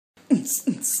Holy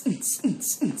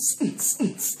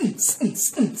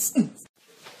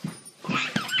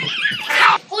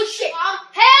shit!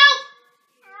 Help!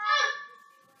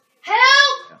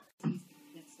 Help!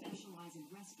 That specialize in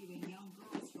rescuing young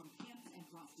girls from camps and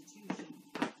prostitution.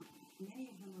 Many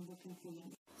of them are looking for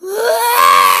young.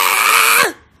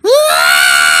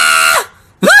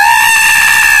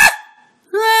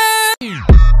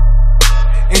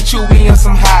 And Chewy on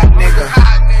some hot nigga.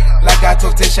 Like I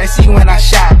told Tish, I see when I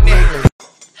shot nigga.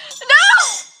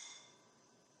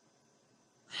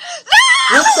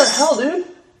 What the hell, dude?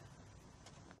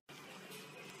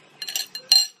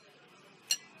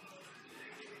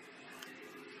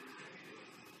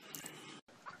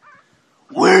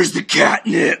 Where's the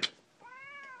catnip?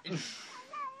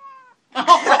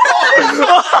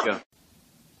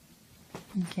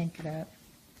 You can't get up.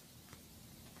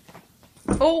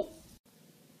 Oh!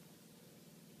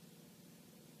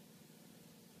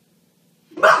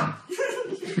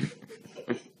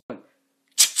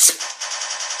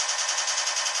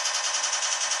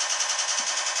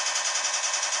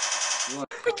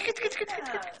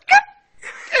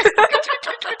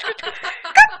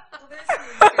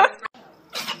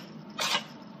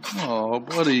 Oh,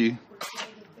 buddy.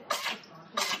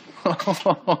 I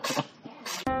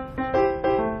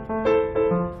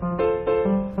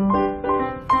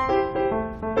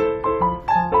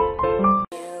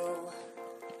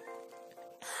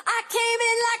came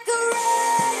in like a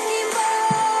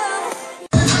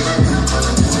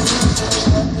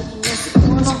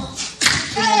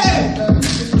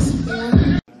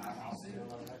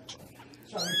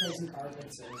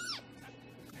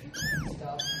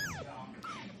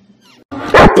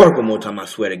Bark one more time, I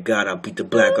swear to God, I'll beat the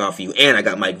black off you. And I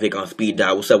got Mike Vick on speed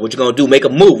dial. What's up? What you gonna do? Make a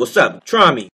move. What's up?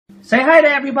 Try me. Say hi to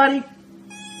everybody.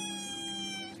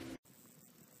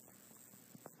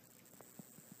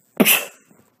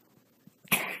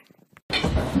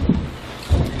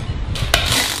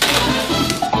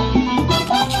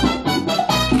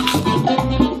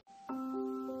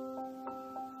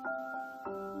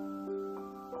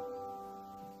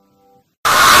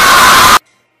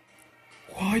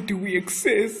 Why do we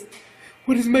exist?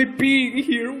 What is my being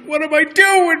here? What am I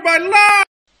doing with my life?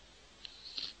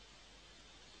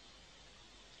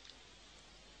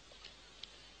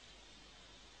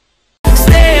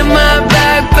 Stay in my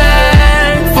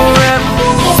backpack forever.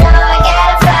 So I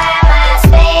gotta fly my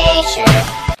spaceship.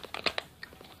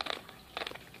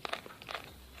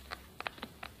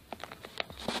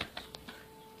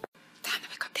 Time to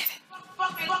pick up David.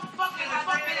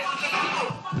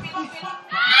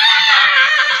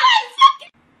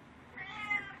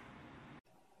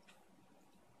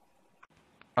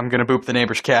 I'm gonna boop the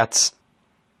neighbor's cats.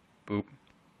 Boop.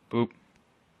 Boop.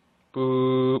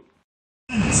 Boop.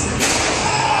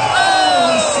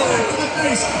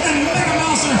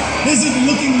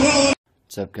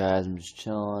 What's up, guys? I'm just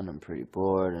chilling. I'm pretty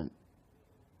bored and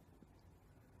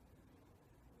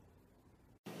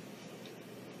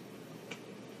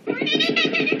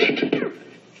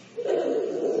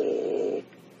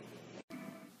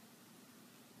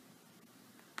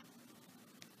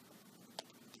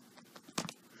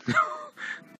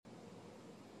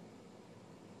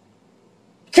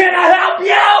Can I help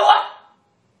you?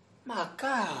 My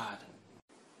God.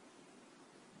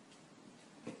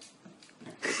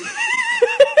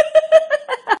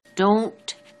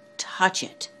 Don't touch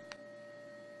it.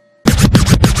 Fuck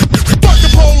the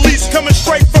police coming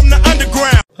straight from the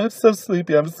underground. I'm so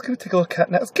sleepy. I'm just gonna take a little cat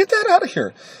nap. Get that out of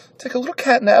here. Take a little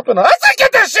cat nap and I say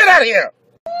get that shit out of here!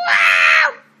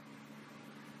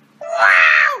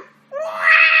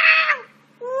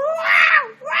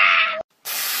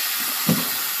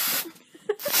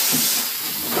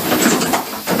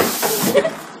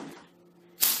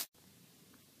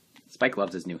 Spike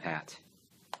loves his new hat.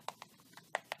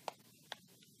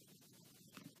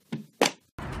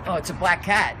 Oh, it's a black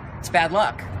cat. It's bad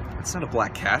luck. It's not a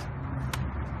black cat.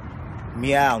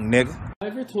 Meow, nigga. I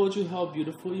ever told you how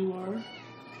beautiful you are?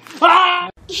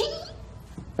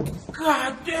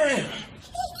 God damn.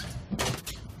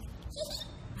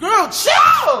 Girl,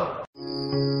 chill!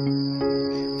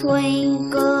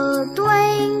 Twinkle,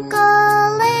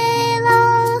 twinkle,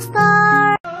 little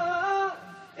star.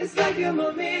 It's like you're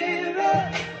my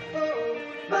mirror.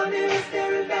 My mirror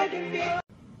staring back at me.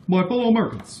 My fellow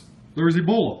Americans, there is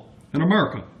Ebola in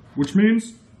America, which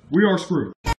means we are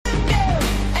screwed.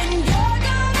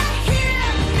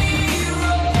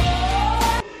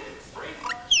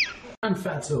 Run,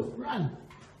 Fatso, run.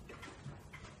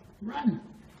 Run.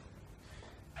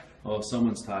 Oh,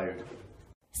 someone's tired.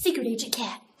 Secret Agent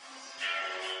Cat.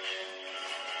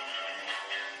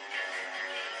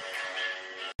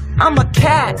 I'm a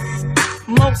cat,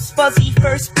 most fuzzy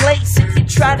first place. If you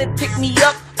try to pick me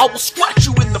up, I will squat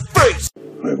you in the face.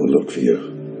 I will look for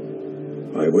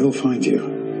you. I will find you.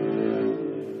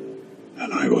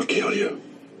 And I will kill you.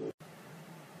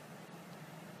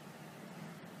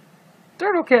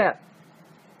 Turtle cat.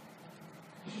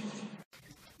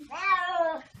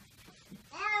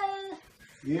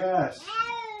 Yes.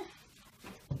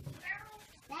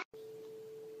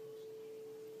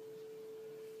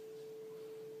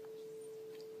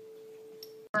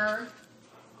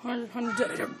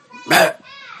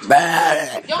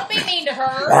 Don't be mean to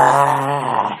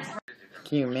her.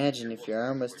 Can you imagine if your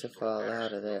arm was to fall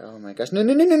out of there? Oh my gosh. No,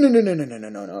 no, no, no, no, no, no, no, no, no,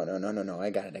 no, no, no, no, no. I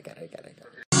got it.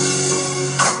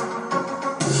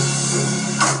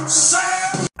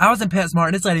 I was in PetSmart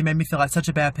and this lady made me feel like such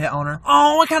a bad pet owner.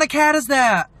 Oh, what kind of cat is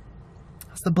that?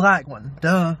 It's the black one.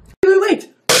 Duh.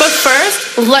 Wait. But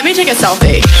first, let me take a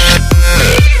selfie.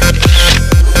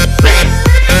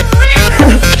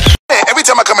 Every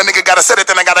time I come, a nigga gotta set it,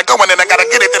 then I gotta go, and then I gotta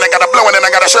get it, then I gotta blow, and then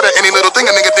I gotta shut it. Any little thing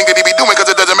a nigga think that he be doing, cause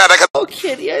it doesn't matter. Oh,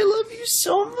 kitty, I love you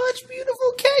so much,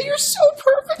 beautiful cat. You're so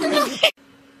perfect.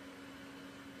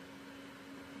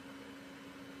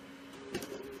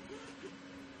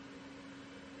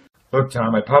 Look,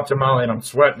 Tom, I popped a molly and I'm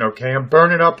sweating, okay? I'm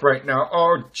burning up right now.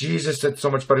 Oh, Jesus, that's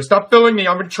so much better. Stop filling me.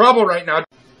 I'm in trouble right now.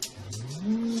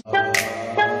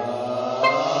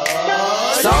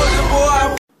 Soldier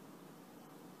boy.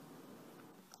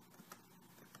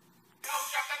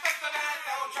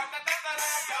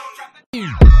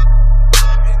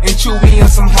 And chewy on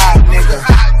some hot nigga.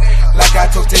 Like I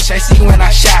told Tish, I see you when I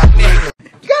shot nigga.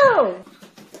 Go!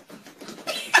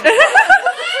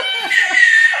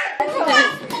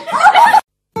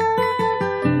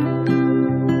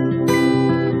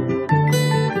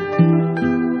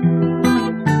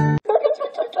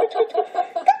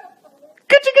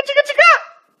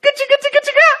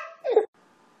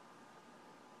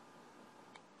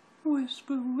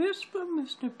 Whisper, whisper,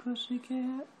 Mr.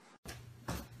 Pussycat.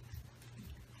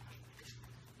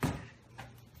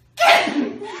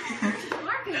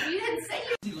 Marcus, you didn't say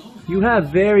You have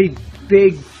very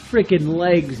big frickin'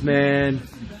 legs, man.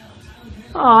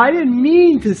 Oh, I didn't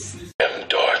mean to.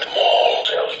 Darth Maul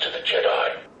tells to the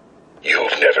Jedi,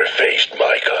 you've never faced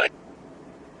my kind.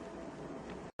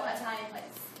 Italian place.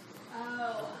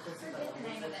 Oh, I forget the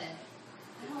name of it.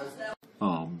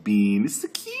 Oh, Bean, it's the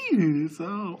cutest.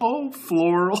 Oh,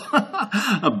 floral.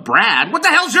 Brad, what the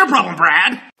hell's your problem,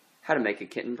 Brad? How to make a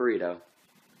kitten burrito.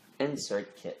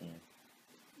 Insert kitten.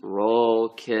 Roll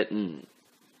kitten.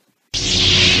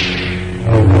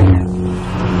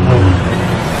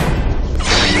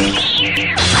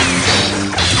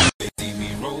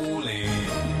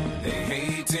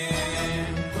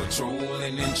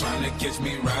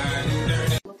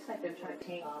 Looks like they're trying to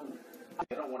take on.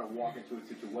 They don't want to walk into a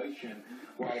situation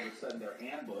where all of a sudden they're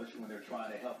ambushed when they're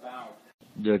trying to help out.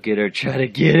 Look at her try to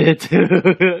get it.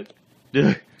 Oh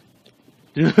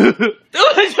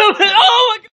my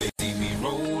God. They see me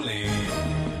rolling,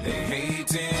 they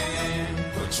hating,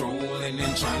 patrolling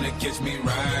and trying to catch me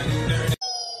riding dirty.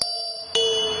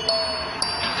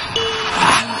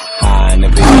 In the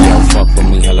video, fuck with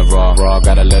me, hella raw,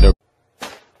 gotta let her.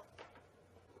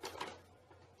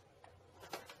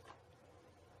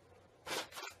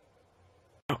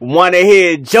 Wanna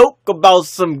hear a joke about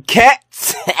some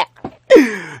cats?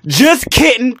 Just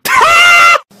kidding.